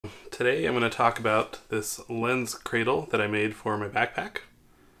Today I'm going to talk about this lens cradle that I made for my backpack.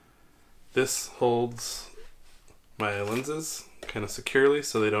 This holds my lenses kind of securely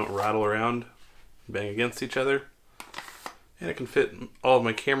so they don't rattle around and bang against each other. And it can fit all of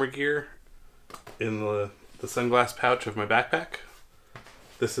my camera gear in the sunglass pouch of my backpack.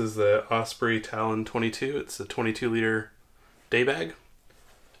 This is the Osprey Talon 22. It's a 22-liter day bag.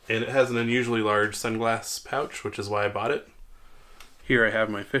 And it has an unusually large sunglass pouch, which is why I bought it. Here I have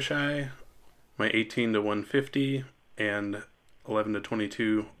my fisheye, my 18 to 150 and 11 to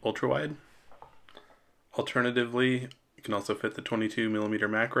 22 ultra wide. Alternatively, you can also fit the 22mm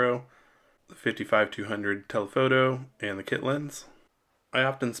macro, the 55-200 telephoto, and the kit lens. I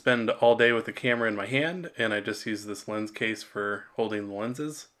often spend all day with the camera in my hand, and I just use this lens case for holding the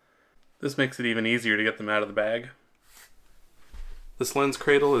lenses. This makes it even easier to get them out of the bag. This lens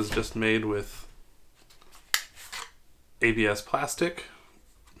cradle is just made with ABS plastic,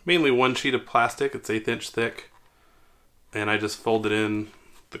 mainly one sheet of plastic. It's 1/8 inch thick, and I just folded in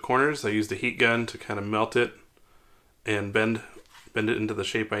the corners. I used a heat gun to kind of melt it and bend it into the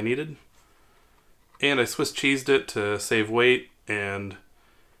shape I needed. And I Swiss cheesed it to save weight, and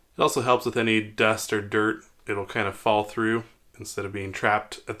it also helps with any dust or dirt. It'll kind of fall through instead of being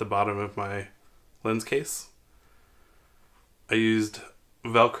trapped at the bottom of my lens case. I used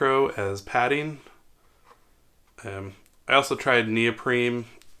Velcro as padding. I also tried neoprene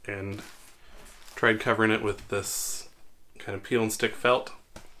and tried covering it with this kind of peel and stick felt,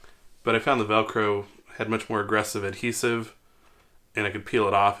 but I found the Velcro had much more aggressive adhesive and I could peel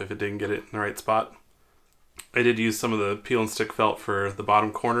it off if it didn't get it in the right spot. I did use some of the peel and stick felt for the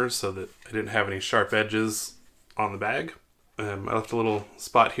bottom corners so that I didn't have any sharp edges on the bag. I left a little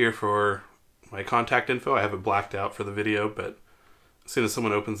spot here for my contact info. I have it blacked out for the video, but as soon as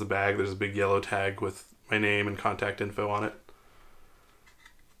someone opens the bag, there's a big yellow tag with my name and contact info on it.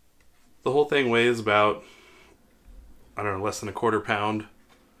 The whole thing weighs about, I don't know, less than 1/4 pound.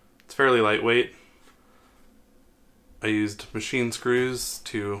 It's fairly lightweight. I used machine screws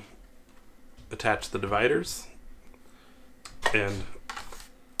to attach the dividers, and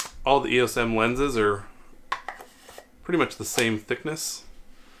all the EOS M lenses are pretty much the same thickness,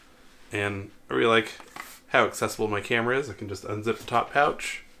 and I really like how accessible my camera is. I can just unzip the top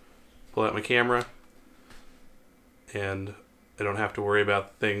pouch, pull out my camera, and I don't have to worry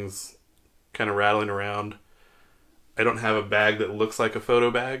about things kind of rattling around. I don't have a bag that looks like a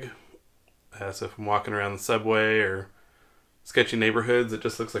photo bag, so if I'm walking around the subway or sketchy neighborhoods, it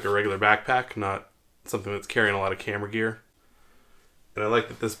just looks like a regular backpack, not something that's carrying a lot of camera gear. And I like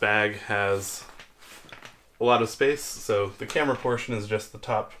that this bag has a lot of space, so the camera portion is just the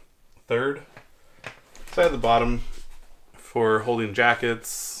top third. So I have the bottom for holding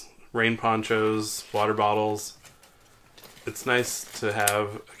jackets, rain ponchos, water bottles. It's nice to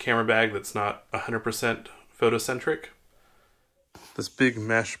have a camera bag that's not 100% photo-centric. This big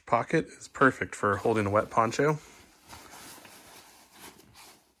mesh pocket is perfect for holding a wet poncho.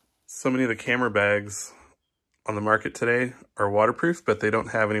 So many of the camera bags on the market today are waterproof, but they don't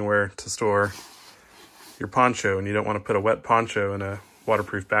have anywhere to store your poncho, and you don't want to put a wet poncho in a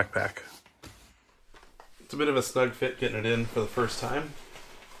waterproof backpack. It's a bit of a snug fit getting it in for the first time.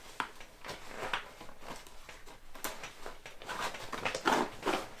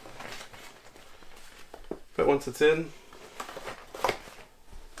 But once it's in,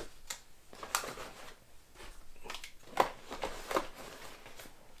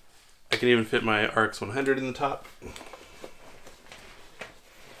 I can even fit my RX 100 in the top,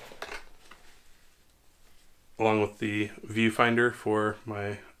 along with the viewfinder for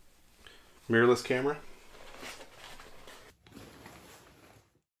my mirrorless camera.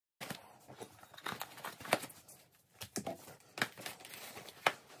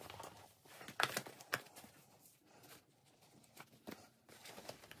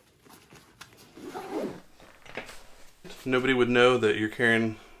 Nobody would know that you're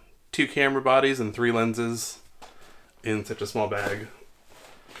carrying 2 camera bodies and 3 lenses in such a small bag.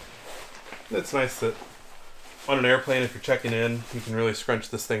 It's nice that on an airplane, if you're checking in, you can really scrunch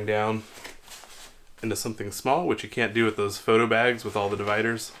this thing down into something small, which you can't do with those photo bags with all the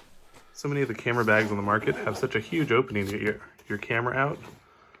dividers. So many of the camera bags on the market have such a huge opening to get your camera out.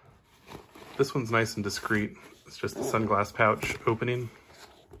 This one's nice and discreet. It's just the sunglass pouch opening.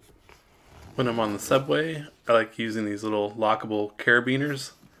 When I'm on the subway, I like using these little lockable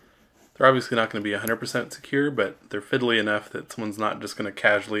carabiners. They're obviously not going to be 100% secure, but they're fiddly enough that someone's not just going to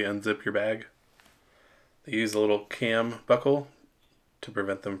casually unzip your bag. They use a little cam buckle to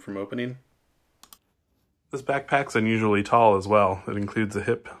prevent them from opening. This backpack's unusually tall as well. It includes a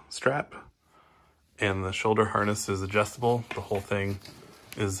hip strap, and the shoulder harness is adjustable. The whole thing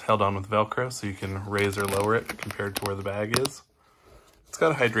is held on with Velcro, so you can raise or lower it compared to where the bag is. It's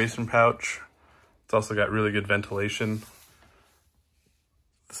got a hydration pouch. It's also got really good ventilation.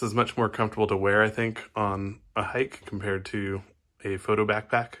 This is much more comfortable to wear, I think, on a hike compared to a photo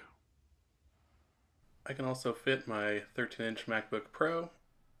backpack. I can also fit my 13-inch MacBook Pro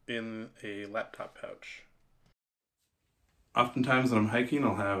in a laptop pouch. Oftentimes when I'm hiking,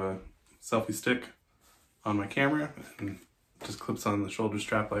 I'll have a selfie stick on my camera and just clips on the shoulder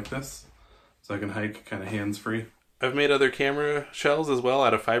strap like this, so I can hike kind of hands-free. I've made other camera shells as well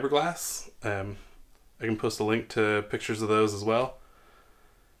out of fiberglass. I can post a link to pictures of those as well.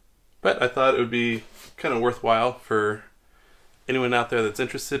 But I thought it would be kind of worthwhile for anyone out there that's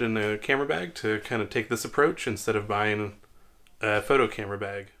interested in a camera bag to kind of take this approach instead of buying a photo camera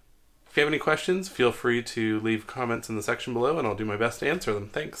bag. If you have any questions, feel free to leave comments in the section below and I'll do my best to answer them.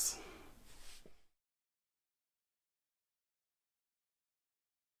 Thanks.